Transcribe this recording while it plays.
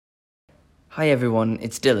Hi everyone,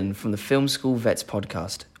 it's Dylan from the Film School Vets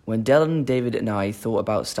podcast. When Dylan, David and I thought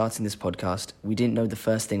about starting this podcast, we didn't know the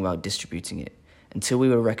first thing about distributing it until we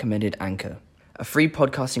were recommended Anchor. A free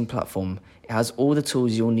podcasting platform, it has all the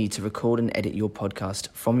tools you'll need to record and edit your podcast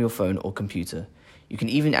from your phone or computer. You can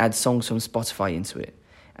even add songs from Spotify into it.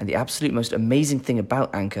 And the absolute most amazing thing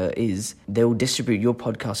about Anchor is they will distribute your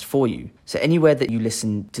podcast for you. So anywhere that you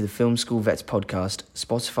listen to the Film School Vets podcast,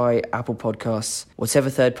 Spotify, Apple Podcasts, whatever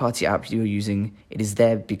third-party app you're using, it is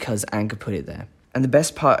there because Anchor put it there. And the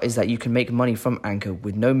best part is that you can make money from Anchor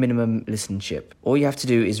with no minimum listenership. All you have to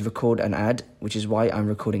do is record an ad, which is why I'm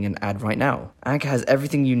recording an ad right now. Anchor has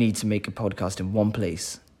everything you need to make a podcast in one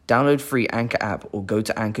place. Download free Anchor app or go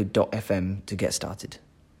to anchor.fm to get started.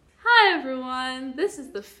 Hi everyone, this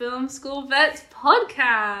is the Film School Vets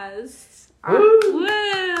podcast. Woo!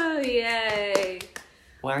 Woo! Yay!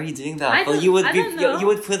 Why are you doing that? I Well, don't- you would I don't know. you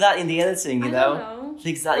would put that in the editing, I you don't know? know.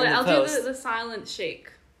 Fix that Wait, in the I'll post. do the silent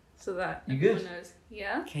shake so that You everyone good? knows.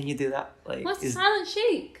 Yeah? Can you do that? Like, What's is, silent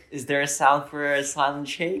shake? is there a sound for a silent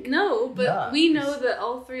shake? No, but Nah. we know that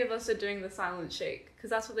all three of us are doing the silent shake because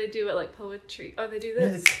that's what they do at like poetry. Oh, they do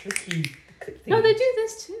this? No, they do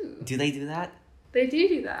this too. Do they do that? They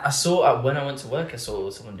do I that. saw when I went to work. I saw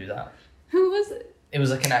someone do that. Who was it? It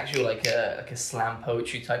was like an actual like a slam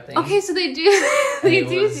poetry type thing. Okay, so they do. They It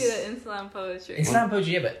do was- do it in slam poetry. In slam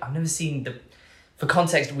poetry, yeah, but I've never seen the. For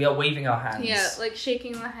context, we are waving our hands. Yeah, like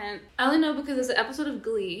shaking the hand. I only know because there's an episode of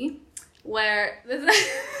Glee where there's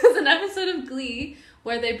an episode of Glee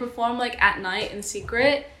where they perform like at night in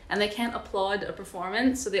secret and they can't applaud a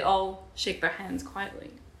performance, so they all shake their hands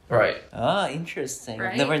quietly. Right. Oh, interesting.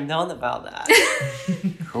 Right? I've never known about that.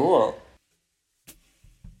 Cool.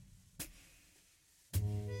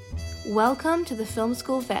 Welcome to the Film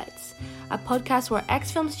School Vets, a podcast where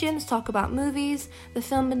ex-film students talk about movies, the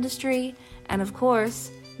film industry, and of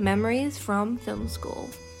course, memories from film school.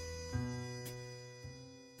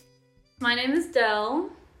 My name is Del,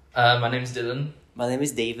 My name's Dylan. My name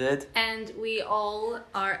is David. and we all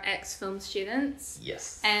are ex-film students.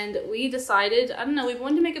 Yes. And we decided, I don't know, we've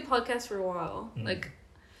wanted to make a podcast for a while, like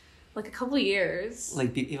a couple of years.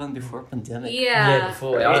 Like even before pandemic. Yeah.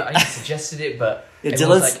 Before Right? I suggested it, but Yeah,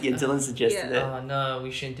 everyone's Dylan suggested it. Oh no,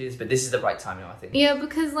 we shouldn't do this. But this is the right time now, I think. Yeah,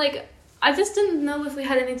 because like I just didn't know if we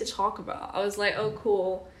had anything to talk about. I was like, oh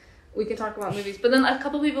cool, we can talk about movies. But then a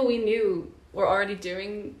couple people we knew were already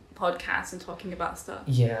doing podcasts and talking about stuff.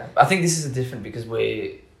 Yeah, I think this is different because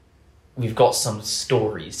we've got some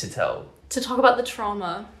stories to tell. To talk about the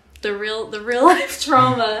trauma, the real life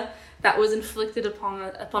trauma that was inflicted upon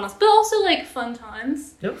us, but also like fun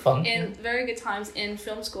times They were fun. and very good times in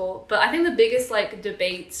film school. But I think the biggest like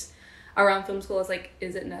debate around film school is like,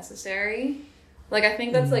 is it necessary? Like I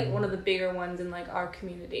think that's like one of the bigger ones in like our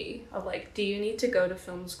community of like, do you need to go to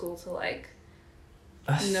film school to like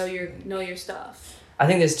know your stuff? I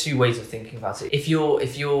think there's two ways of thinking about it. If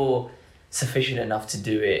you're sufficient enough to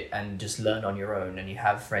do it and just learn on your own, and you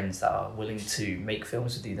have friends that are willing to make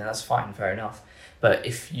films with you, then that's fine, fair enough. But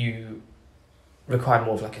if you require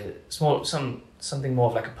more of like something more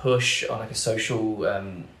of like a push or like a social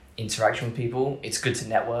interaction with people, it's good to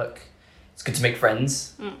network. It's good to make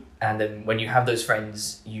friends, and then when you have those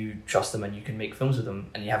friends, you trust them and you can make films with them,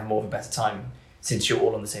 and you have more of a better time since you're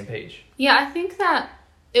all on the same page. Yeah, I think that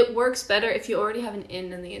it works better if you already have an in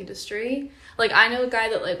the industry. Like, I know a guy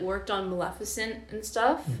that, like, worked on Maleficent and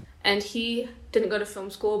stuff, and he didn't go to film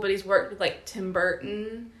school, but he's worked with, like, Tim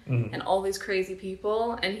Burton and all these crazy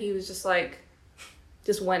people, and he was just, like,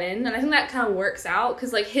 just went in. And I think that kind of works out,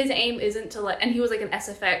 because, like, his aim isn't to, like... And he was, like, an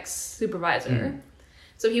SFX supervisor.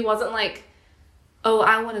 So he wasn't, like, oh,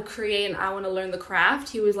 I want to create and I want to learn the craft.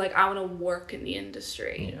 He was, like, I want to work in the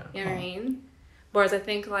industry. Yeah. You know what I mean? Whereas I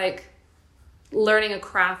think, like... learning a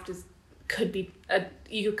craft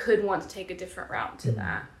you could want to take a different route to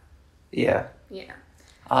that. Yeah. Yeah.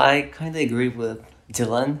 I kind of agree with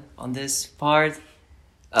Dylan on this part.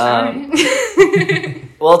 Alright.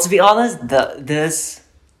 Well, to be honest, this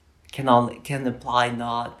can apply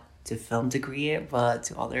not to film degree, but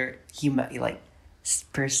to other humanities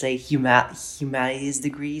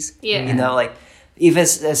degrees. Yeah. You know, like if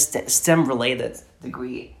it's a STEM related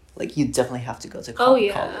degree, like you definitely have to go to Oh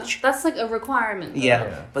yeah, college. that's like a requirement. Though.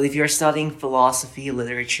 Yeah. But if you're studying philosophy,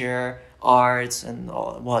 literature, arts, and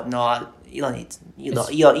all whatnot, you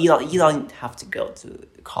don't have to go to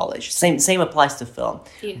college. Same applies to film.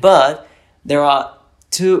 Yeah. But there are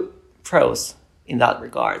two pros in that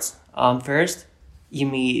regards. First, you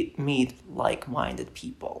meet like-minded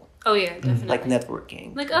people, Oh yeah, definitely. like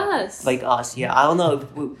networking. Like us. Like us, yeah. I don't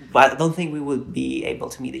know. I don't think we would be able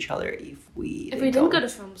to meet each other if we if we didn't go to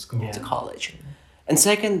film school. Yeah. to college. And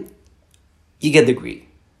second, you get a degree.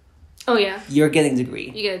 Oh yeah, You're getting a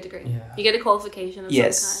degree. you get a degree. Yeah. You get a qualification of some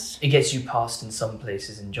Yes. It gets you passed in some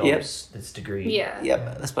places in jobs. This degree. kind. Yeah.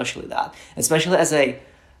 Yep, especially that. Especially as a,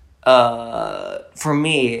 for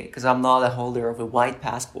me, because I'm not a holder of a white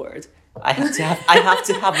passport, I have to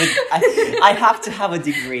have a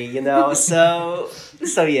degree, you know. So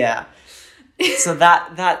yeah. So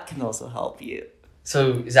that can also help you.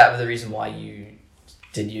 So is that the reason why you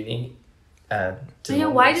did uni? So yeah,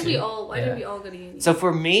 why did we all go to uni? So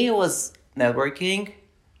for me, it was networking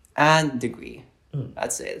and degree.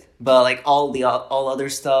 That's it. But like all other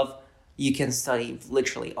stuff, you can study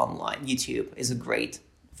literally online. YouTube is a great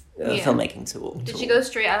filmmaking tool. Did you go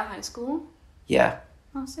straight out of high school? Yeah.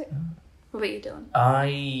 Oh, sick. What about you, Dylan?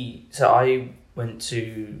 I went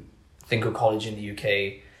to Thinker College in the UK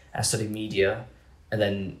and I studied media, and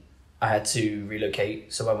then I had to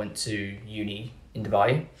relocate, so I went to uni in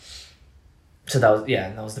Dubai. So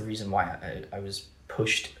that was the reason why I was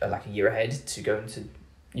pushed like a year ahead to go into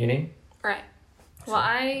uni. Right. Well,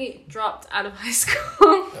 I dropped out of high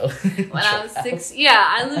school when I was 6. Yeah,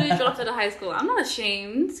 I literally dropped out of high school. I'm not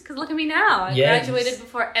ashamed, because look at me now. I graduated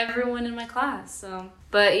before everyone in my class. So,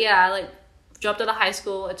 but yeah, I like dropped out of high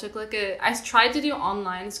school. It took I tried to do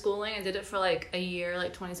online schooling. I did it for like a year,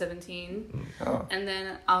 like 2017. Oh. And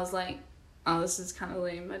then I was like, oh, this is kind of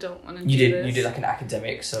lame. I don't want to do this. You did like an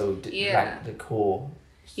academic, so like the core.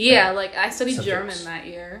 Yeah, like I studied subjects. German that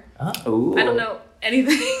year. Ooh. I don't know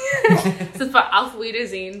anything except for Auf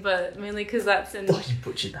Wiedersehen, but mainly because that's in. Oh, you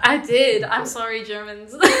butchered that. I did. I'm sorry,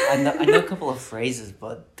 Germans. I know a couple of phrases,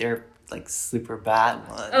 but they're like super bad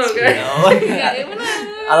ones. Oh, you okay. know?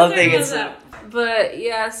 I don't think it's But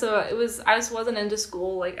yeah, so I just wasn't into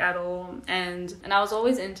school like at all, and I was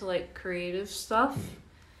always into like creative stuff.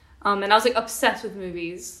 And I was like obsessed with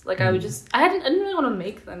movies. Like I didn't really want to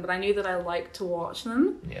make them, but I knew that I liked to watch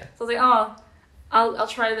them. Yeah. So I was like, oh, I'll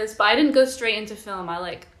try this, but I didn't go straight into film. I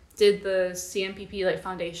like did the CMPP like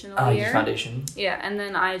foundation all year. Foundation. Yeah, and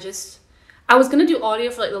then I was gonna do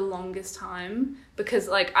audio for like the longest time because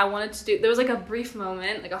like I wanted to do. There was like a brief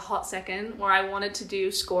moment, like a hot second, where I wanted to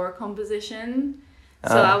do score composition.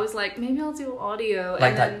 So I was like, maybe I'll do audio.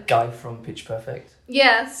 Like that guy from Pitch Perfect.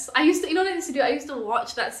 Yes, I used to. You know what I used to do? I used to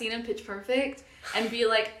watch that scene in Pitch Perfect and be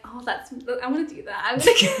like, oh, I want to do that.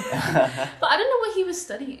 But I don't know what he was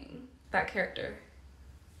studying. That character.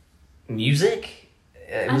 Music.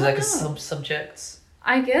 It was I like don't a know. subject.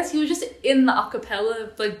 I guess he was just in the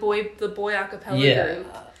acapella, like the boy acapella group.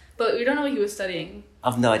 But we don't know what he was studying.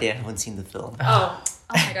 I've no idea. I haven't seen the film. Oh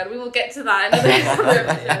my god, we will get to that in other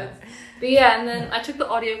episodes. But yeah, and then I took the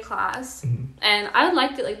audio class, and I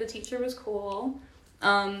liked it. Like the teacher was cool,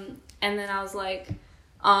 and then I was like,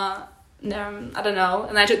 no, I don't know.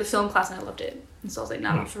 And then I took the film class, and I loved it. And so I was like,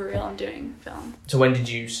 nah, for real, I'm doing film. So when did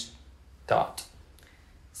you start?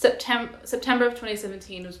 September of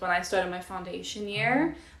 2017 was when I started my foundation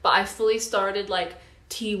year, but I fully started like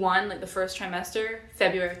T1, like the first trimester,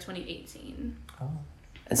 February of 2018. Oh.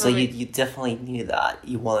 And so you definitely knew that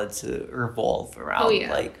you wanted to revolve around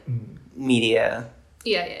like media.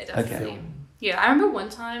 Yeah, definitely. Okay. Yeah, I remember one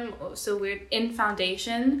time, it was so weird, in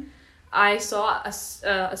foundation, I saw a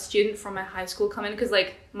student from my high school come in, because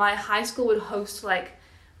like my high school would host like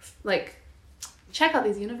check out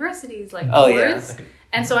these universities, like tours. Yeah.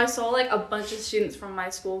 And so I saw like a bunch of students from my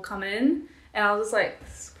school come in, and I was just like,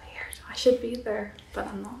 this is weird. I should be there, but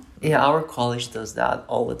I'm not. Yeah, our college does that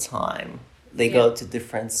all the time. They go to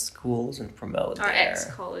different schools and promote Our their...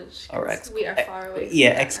 ex-college. Our ex... We are far away from Yeah,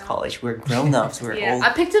 that ex-college. We're grown-ups. We're yeah, old.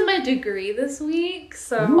 I picked up my degree this week,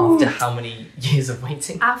 so... After how many years of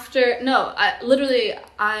waiting? I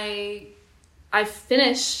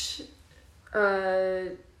finished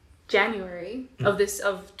January of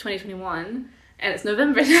 2021, and it's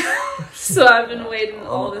November now. So I've been waiting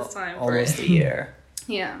all this time for almost it. a year.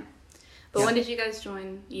 Yeah. But when did you guys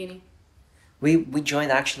join uni? We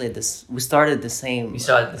joined actually we started the same. We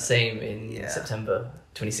started the same in September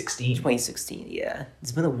 2016. 2016, yeah.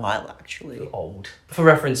 It's been a while actually. Old. For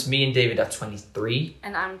reference, me and David are 23.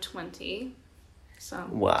 And I'm 20. So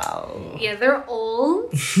Wow. yeah, they're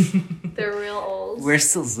old. They're real old. We're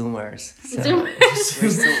still Zoomers. So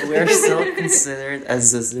Zoomers. we're still considered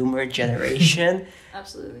as a Zoomer generation.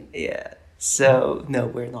 Absolutely. Yeah. So no,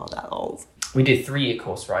 we're not that old. We did 3-year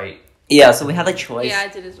course, right? Yeah, so we had a choice. Yeah, I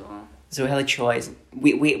did as well. So we had a choice.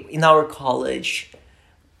 We in our college,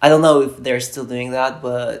 I don't know if they're still doing that,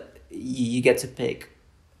 but you get to pick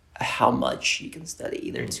how much you can study,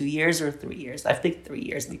 either 2 years or 3 years. I picked 3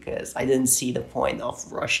 years because I didn't see the point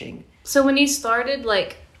of rushing. So when you started,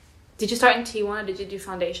 like, did you start in T1 or did you do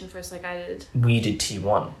foundation first like I did? We did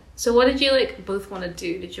T1. So what did you like both want to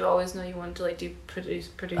do? Did you always know you wanted to like do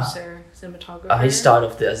producer, cinematographer? I started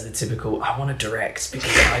off as the typical, I want to direct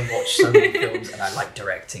because I watch so many films and I like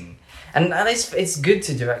directing. And it's good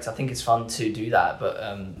to direct. I think it's fun to do that. But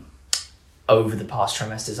over the past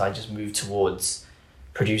trimesters, I just moved towards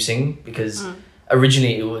producing because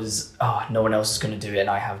originally it was, no one else is going to do it and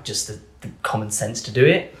I have just the common sense to do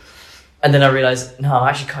it. And then I realised, no, I'm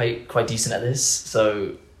actually quite decent at this,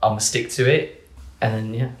 so I'm going to stick to it.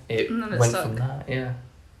 And then, it went from that, yeah.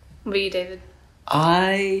 What about you, David?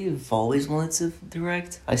 I've always wanted to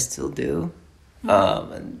direct. I still do.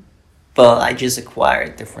 But I just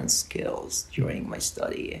acquired different skills during my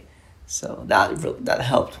study. So that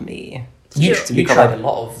helped me. You become tried a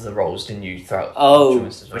lot of the roles, didn't you, throughout the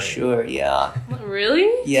trimesters, for right? sure, yeah. Really?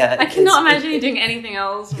 Yeah. I cannot imagine you doing anything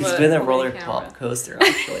else. It's been a roller coaster,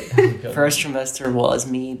 actually. First trimester was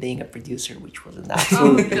me being a producer, which was an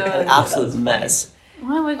absolute mess.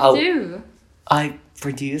 What would you do? I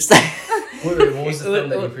produced. Wait, what was the film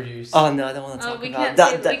that you produced? Oh no, I don't want to talk we about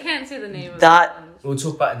can't that. We can't say the name that. of it. We'll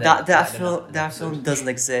talk about it That film doesn't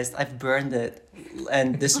exist. I've burned it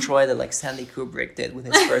and destroyed it like Stanley Kubrick did with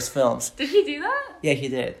his first films. Did he do that? Yeah, he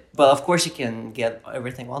did. But of course you can get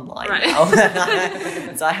everything online now.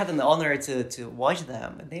 So I had an honor to watch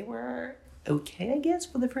them. And they were okay, I guess,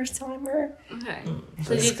 for the first timer. Okay.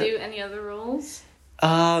 So did you do any other roles?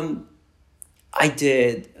 I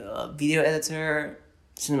did video editor,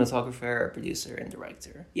 cinematographer, producer, and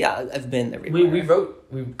director. Yeah, I've been everywhere.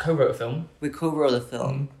 We co-wrote a film. We co-wrote a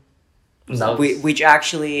film. Mm-hmm. Which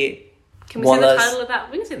actually... Can we say the title of that?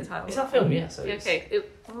 We can say the title. It's that film, yeah. So okay.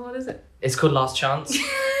 What is it? It's called Last Chance.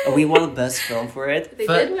 We won the best film for it. They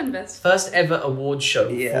did win best. First ever award show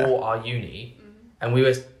for our uni. And we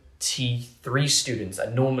were T3 students.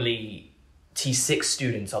 And normally T6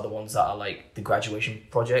 students are the ones that are like the graduation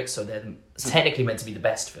projects. So they're technically meant to be the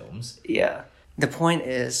best films. Yeah. The point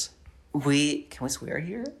is... Can we swear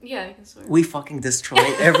here? Yeah, you can swear. We fucking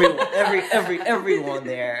destroyed everyone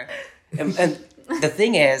there. And the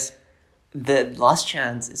thing is... The Last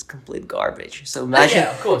Chance is complete garbage. So imagine,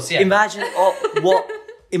 yeah, of course, yeah.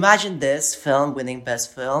 Imagine this film winning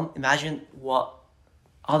best film. Imagine what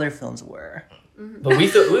other films were. Mm-hmm. But we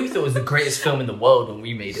thought it was the greatest film in the world when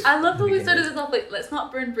we made it. I love that we started this off like, let's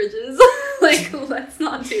not burn bridges. Like, let's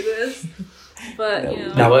not do this. But you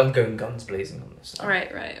know. Now I'm going guns blazing on this.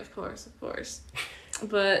 Right. Of course.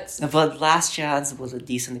 But Last Chance was a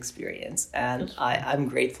decent experience, and I'm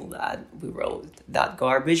grateful that we wrote that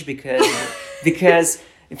garbage because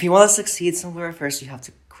if you want to succeed somewhere, first you have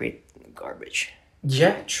to create garbage.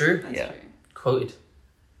 Yeah, true. That's true. Quoted.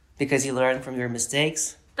 Because you learn from your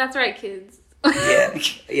mistakes. That's right, kids.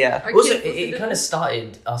 Yeah. Also, it kind of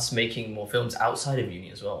started us making more films outside of uni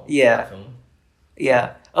as well. Yeah.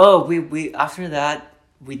 Yeah. Oh, we after that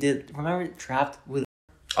we did. Remember Trapped with.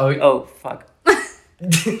 Oh fuck.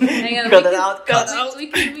 Hang on, cut it out. We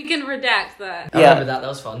can redact that. I remember that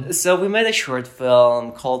was fun. So we made a short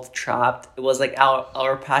film called Trapped. It was like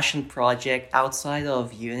our passion project outside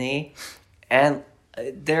of uni, and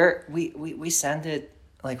there we sent it.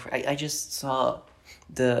 Like I just saw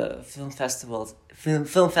the film festival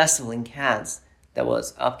in Cannes that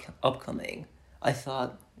was upcoming. I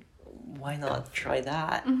thought, why not try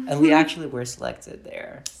that? And we actually were selected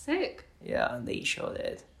there. Sick. Yeah, and they showed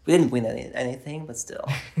it. We didn't win anything, but still.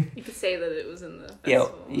 You could say that it was in the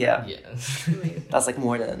festival. Yeah. Amazing. That's like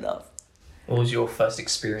more than enough. What was your first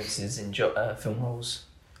experiences in film roles?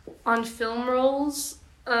 On film roles,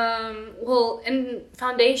 well, in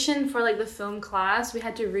foundation for like the film class, we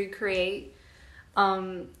had to recreate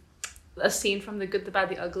a scene from The Good, the Bad,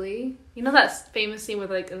 the Ugly. You know that famous scene with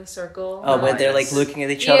like in a circle? Oh, when they're like looking at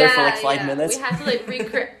each other for like 5 minutes? We had to like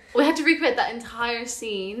recreate that entire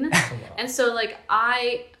scene. And so like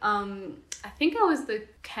I think I was the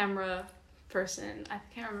camera person. I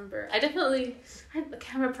can't remember. I had the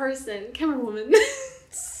camera woman.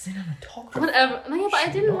 Cinematographer. Whatever. No, yeah, but I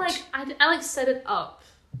didn't I set it up.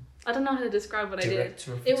 I don't know how to describe what I did.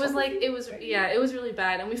 It was really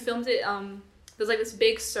bad. And we filmed it, there's like this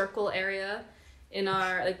big circle area in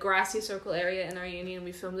our, like grassy circle area in our uni, and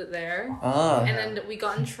we filmed it there. And then we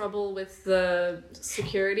got in trouble with the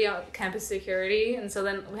security, campus security, and so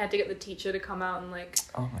then we had to get the teacher to come out and like,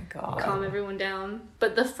 oh my god, calm everyone down.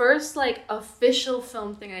 But the first like official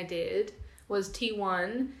film thing I did was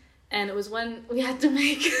T1, and it was when we had to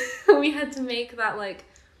make that like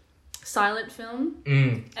silent film.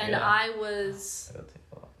 I was...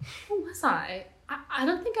 Who was I? I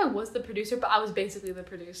don't think I was the producer, but I was basically the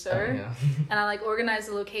producer. Oh, yeah. And I like organized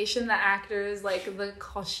the location, the actors, like the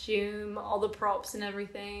costume, all the props and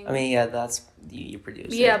everything. I mean, yeah, that's you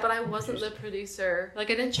produce. Yeah, but I wasn't the producer. Like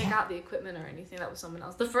I didn't check out the equipment or anything. That was someone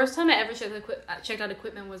else. The first time I ever checked out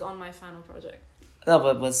equipment was on my final project. No,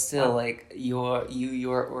 but still, like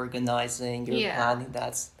you're organizing, you're Yeah. planning.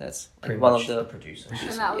 That's Pretty like one much of the the producer.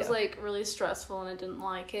 And that was yeah. like really stressful and I didn't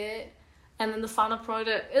like it. And then the final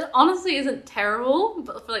product, it honestly isn't terrible,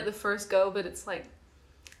 but for like the first go, but it's like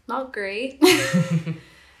not great.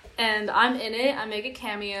 And I'm in it. I make a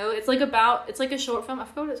cameo. It's like a short film. I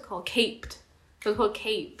forgot what it's called. Caped. It was called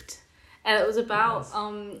Caped. And it was about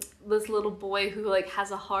this little boy who like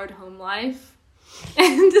has a hard home life.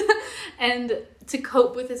 And to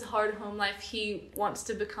cope with his hard home life, he wants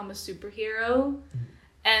to become a superhero.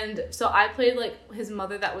 And so I played like his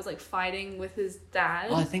mother that was like fighting with his dad.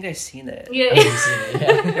 Oh, I think I've seen it. Yeah.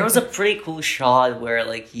 There was a pretty cool shot where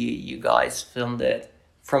like you guys filmed it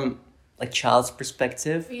from like child's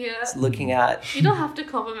perspective. Yeah. It's looking at. You don't have to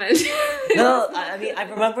compliment. No, I mean I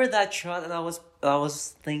remember that shot and I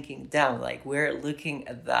was thinking, damn, like we're looking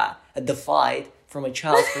at the fight from a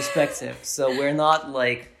child's perspective. So we're not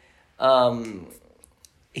like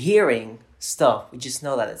hearing stuff. We just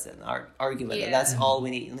know that it's an argument. Yeah. And that's all we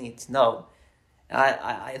need to know.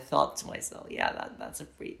 I thought to myself, yeah, that's a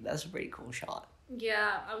pretty cool shot.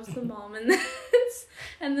 Yeah, I was the mom in this.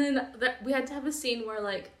 And then we had to have a scene where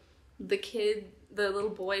like the kid, the little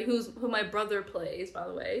boy who my brother plays, by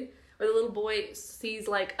the way, where the little boy sees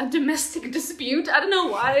like a domestic dispute. I don't know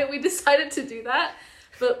why we decided to do that.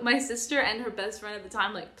 But my sister and her best friend at the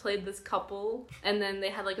time like played this couple, and then they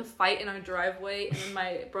had like a fight in our driveway, and then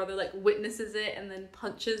my brother like witnesses it and then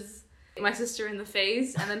punches my sister in the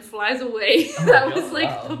face and then flies away. That was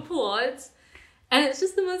like the plot. And it's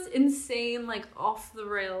just the most insane, like, off the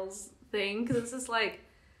rails thing. Because it's just like,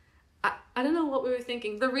 I don't know what we were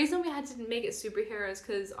thinking. The reason we had to make it superheroes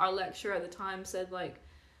because our lecturer at the time said, like,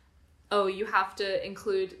 oh, you have to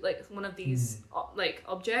include, like, one of these, like,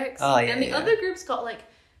 objects. Oh, yeah, and the yeah. other groups got, like,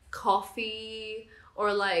 coffee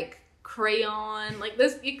or, like, crayon. Like,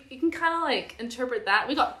 this, you can kind of, like, interpret that.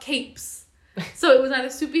 We got capes. So it was either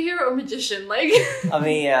superhero or magician, like. I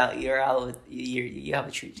mean, yeah, you're out. You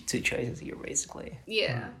have two choices here, basically.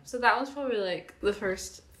 Yeah. So that was probably like the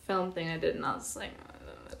first film thing I did, and I was like,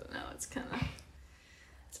 I don't know,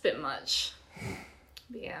 it's a bit much.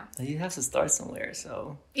 But yeah. You have to start somewhere,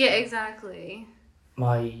 so Yeah, exactly.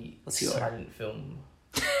 My What's your- silent film.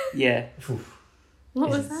 yeah. Oof, What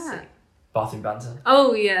was is that? Bathroom Banter.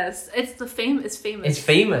 Oh yes, it's famous. It's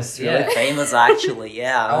famous, Really yeah. famous, actually.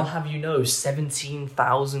 I'll Yeah. have you know,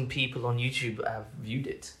 17,000 people on YouTube have viewed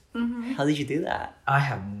it. How did you do that? I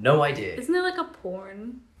have no idea. Isn't there like a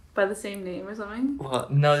porn by the same name or something?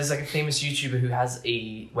 What? No, there's like a famous YouTuber who has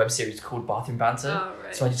a web series called Bathroom Banter. Oh,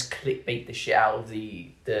 right. So I just clickbait the shit out of the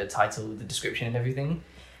title, the description, and everything.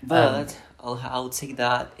 But I'll take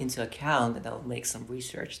that into account and I'll make some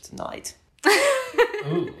research tonight.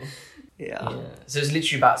 Ooh. Yeah. Yeah. So it's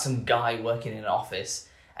literally about some guy working in an office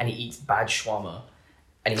and he eats bad shawarma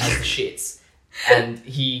and he has the shits and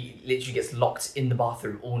he literally gets locked in the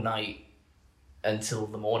bathroom all night until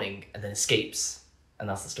the morning and then escapes, and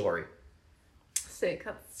that's the story. Sick.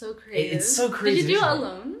 That's so creative. It's so creative, Did you do it isn't it?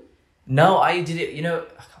 alone? No, I did it. You know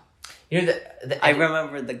the I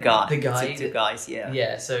remember the guy. The guy It's two that- guys. Yeah.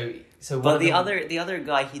 Yeah. So one But of the them- other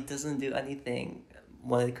guy, he doesn't do anything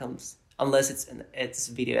when it comes, unless it's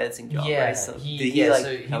video editing job, Yeah, right? So he did he like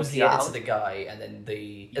so he help was the you editor, out? the guy,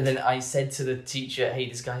 and then I said to the teacher, "Hey,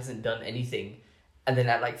 this guy hasn't done anything," and then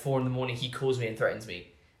at like 4 a.m, he calls me and threatens me.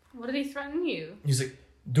 What did he threaten you? He's like,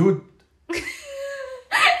 "Dude,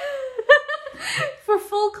 For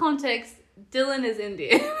full context, Dylan is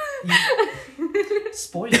Indian.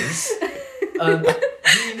 spoilers."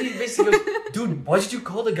 He basically goes, "Dude, why did you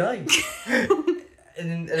call the guy?"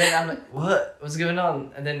 and then I'm like, "What? What's going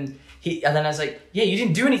on?" And then I was like, "Yeah, you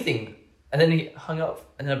didn't do anything." And then he hung up,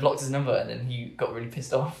 and then I blocked his number, and then he got really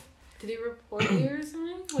pissed off. Did he report you or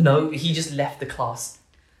something? What No, did he just left the class.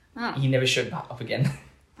 Oh. He never showed back up again.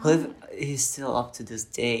 What if he's still up to this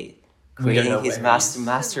day We don't know creating his where he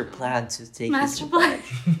master plan to take Master his plan.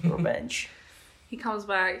 revenge? He comes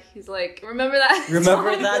back. He's like, remember that?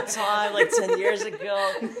 Remember time?" that time, like 10 years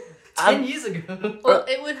ago? 10 years ago. Well,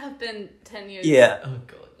 it would have been 10 years. Yeah. Oh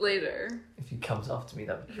god. Later. If he comes after me,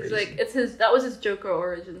 that'd be He's crazy. like, that was his Joker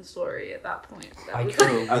origin story at that point. That I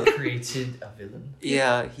was- created a villain.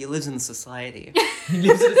 Yeah, he lives in society. He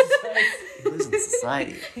lives in a society. He lives in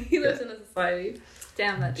society. he lives in a society.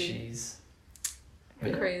 Damn that dude. Jeez.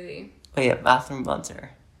 Crazy. Oh yeah, Bathroom Banter.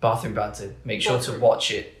 Bathroom Banter. Make sure to Bathroom.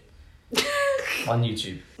 watch it. On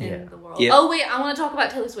YouTube. in the world. Yeah. Oh wait, I want to talk about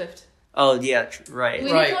Taylor Swift. Oh yeah, right.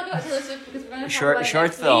 We Right. need to talk about Taylor Swift because we're going to talk Short about it short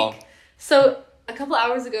next film. week. So a couple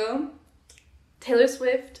hours ago, Taylor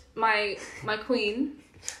Swift, my queen,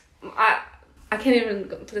 I can't even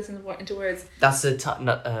put this into words. That's a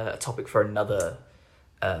topic for another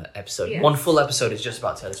episode. Yes. One full episode is just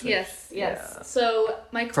about Taylor Swift. Yes. Yeah. So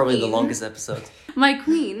my queen, Probably the longest episode. My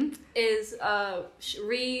queen is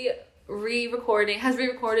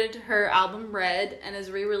re-recorded her album Red and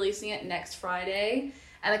is re-releasing it next Friday.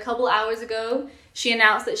 And a couple hours ago, she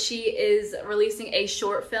announced that she is releasing a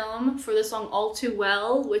short film for the song All Too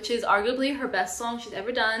Well, which is arguably her best song she's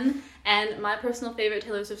ever done and my personal favorite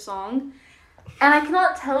Taylor Swift song. And I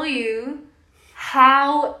cannot tell you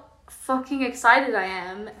how fucking excited I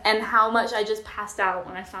am and how much I just passed out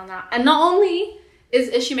when I found out. And not only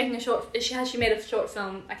is she making has she made a short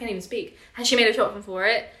film, I can't even speak, has she made a short film for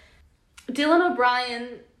it, Dylan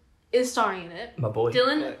O'Brien is starring in it. My boy.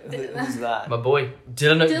 Who's that? My boy.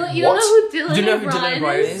 Dylan. You don't know who Dylan Do you know who O'Brien Dylan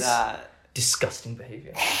O'Brien is? Who's that? Disgusting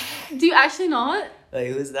behavior. Do you actually not? Like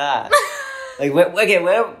who's that? Like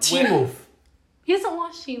where? Teen Wolf. He doesn't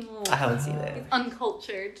watch Teen Wolf. I haven't seen it.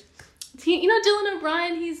 Uncultured. You know Dylan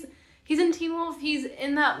O'Brien? He's in Teen Wolf. He's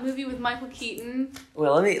in that movie with Michael Keaton.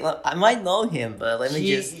 Well, I might know him, but let me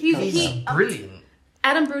just. He's Brilliant.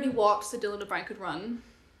 Adam Brody walked so Dylan O'Brien could run.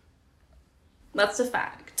 That's a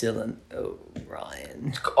fact. Dylan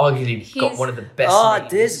O'Brien. Arguably got He's- one of the best. Oh, names.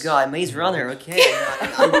 this guy, Maze Runner. Okay,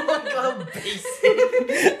 Oh my god, how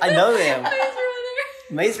basic. I know him. Maze Runner.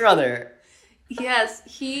 Maze Runner. Yes,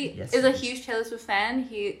 he Yes, is a he is. huge Taylor Swift fan.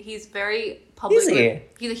 He's very public. Is he?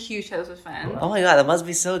 He's a huge Taylor Swift fan. Oh my god, that must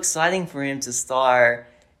be so exciting for him to star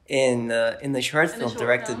in the short In the film short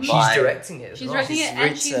directed film. by. She's directing it. As She's well. directing She's it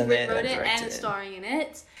and she's written it wrote and it and directed is it. starring in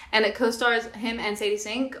it. And it co-stars him and Sadie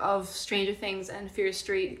Sink of Stranger Things and Fear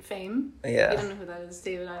Street fame. You Yeah. don't know who that is,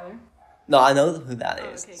 David, either. No, I know who that Oh,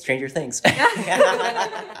 is. okay. Stranger Things.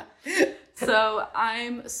 So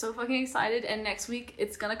I'm so fucking excited, and next week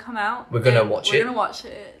it's gonna come out. We're gonna and watch We're it? gonna watch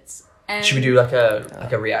it. And Should we do like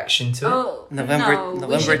a reaction to it? Oh, November- no, we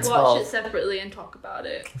November should watch 12th. it separately and talk about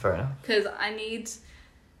it. Fair enough. Because I need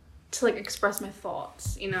to like express my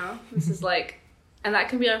thoughts, you know? This is like, and that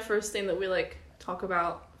can be our first thing that we like talk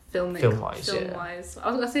about film-wise, yeah. I was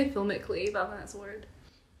gonna say filmically, but I don't think that's a word.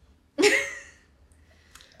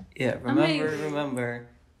 Yeah, Amazing. remember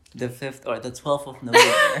the 5th or the 12th of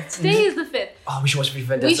November. Today is the 5th. Oh, we should watch V for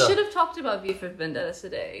Vendetta. We should have talked about V for Vendetta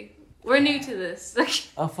today. We're new to this.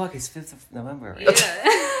 Oh fuck, it's 5th of November. Right?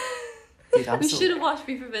 Yeah. Dude, We should have watched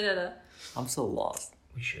V for Vendetta. I'm so lost.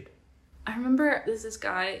 We should. I remember there's this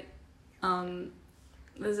guy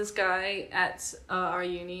at our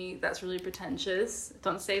uni that's really pretentious.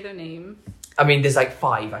 Don't say their name. I mean, there's like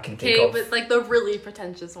 5 I can think Okay, of. but like the really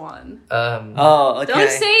pretentious one. Oh, okay. Don't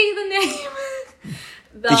say the name.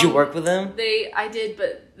 Did you work with him? I did,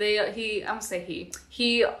 but I'm gonna say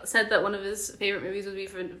he said that one of his favorite movies would be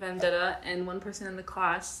for Vendetta, and one person in the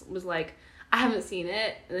class was like, I haven't seen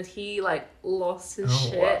it, and then he like lost his Oh,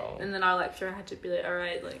 shit, wow. and then our lecturer had to be like, all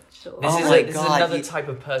right, like chill. This Oh is my like this God, is another you- type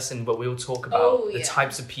of person, but we'll talk about Oh, the yeah.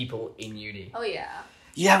 types of people in uni. Oh yeah.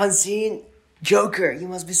 You haven't seen Joker. You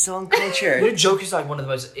must be so uncultured. You know, Joker's like one of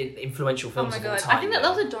the most influential Oh films my of all god. time. I think that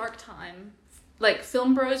was a dark time. Like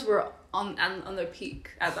film bros were on their peak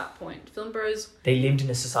at that point. Film bros They lived in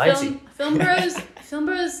a society. film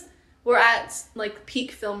bros were at like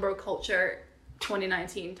peak film bro culture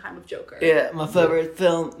 2019 time of Joker. Yeah, my favorite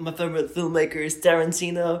filmmaker is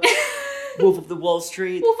Tarantino. Wolf of the Wall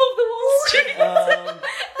Street. Wolf of the Wall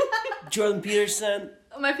Street. Jordan Peterson.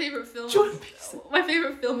 My favorite film. Jordan My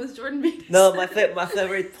favorite film is Jordan Peterson. No, my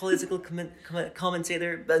favorite political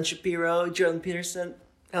commentator, Ben Shapiro, Jordan Peterson.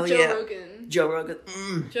 Hell Joe yeah. Rogan. Joe Rogan.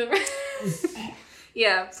 Joe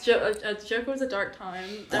Yeah, Joker was a dark time.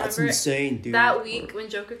 I That's remember insane, dude. that week when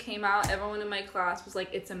Joker came out, everyone in my class was like,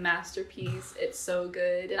 it's a masterpiece, it's so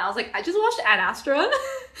good. And I was like, I just watched Ad Astra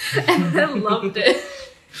and I loved it.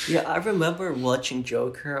 Yeah, I remember watching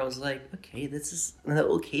Joker. I was like, okay, this is an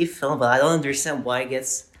okay film, but I don't understand why it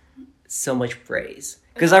gets so much praise.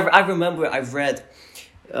 Because I remember I've read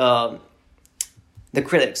the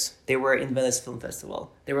critics. They were in Venice Film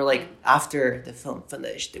Festival. They were like, after the film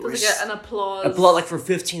finished, they It were was like an applause. applaud like for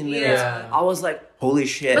 15 minutes. Yeah. I was like, holy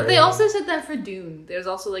shit. But they also said that for Dune. There's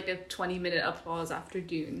also like a 20-minute applause after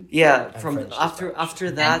Dune. Yeah, And from French after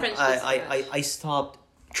Dispatch. that, French I Dispatch. stopped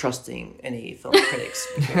trusting any film critics.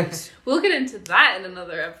 Because, We'll get into that in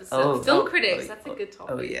another episode. Film critics, that's a good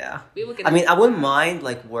topic. oh yeah. We will get I mean, into I wouldn't that. mind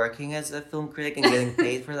like working as a film critic and getting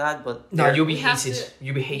paid for that, but No, you'll be We have hated. to-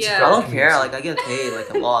 You'll be hated. Yeah. for I our don't care. community. Like I get paid like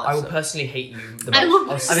a lot. I will so. personally hate you the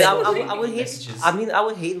most. I will- I mean, I would hate. messages. I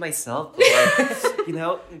would hate myself. But, like, you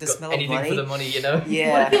know, the Got smell of anything money. for the money, you know. What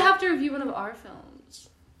Yeah. if we have to review one of our films?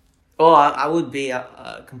 Oh, I would be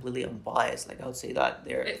completely unbiased. Like I would say that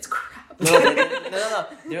they're It's crap. no.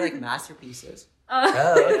 They're like masterpieces.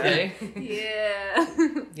 Oh, okay. Yeah.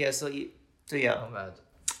 Yeah. So yeah. Oh man.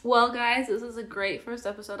 Well, guys, this is a great first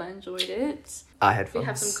episode. I enjoyed it. I had fun. We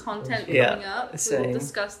have some content Yeah, coming up. We same. will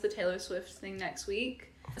discuss the Taylor Swift thing next week.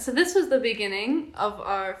 So this was the beginning of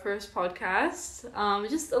our first podcast.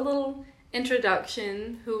 Just a little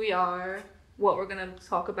introduction, who we are, what we're going to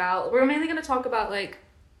talk about. We're mainly going to talk about like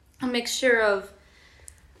a mixture of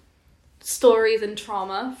stories and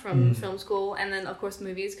trauma from film school, and then of course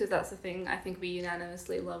movies, because that's the thing I think we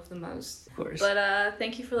unanimously love the most. Of course. But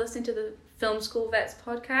thank you for listening to the Film School Vets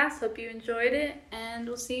podcast. Hope you enjoyed it, and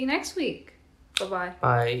we'll see you next week. Bye-bye.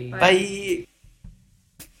 Bye. Bye.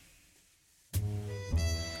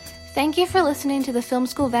 Thank you for listening to the Film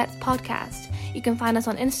School Vets podcast. You can find us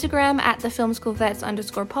on Instagram at the Film School Vets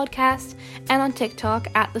 _podcast and on TikTok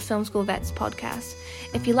at the Film School Vets podcast.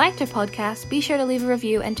 If you liked our podcast, be sure to leave a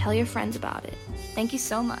review and tell your friends about it. Thank you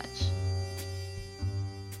so much.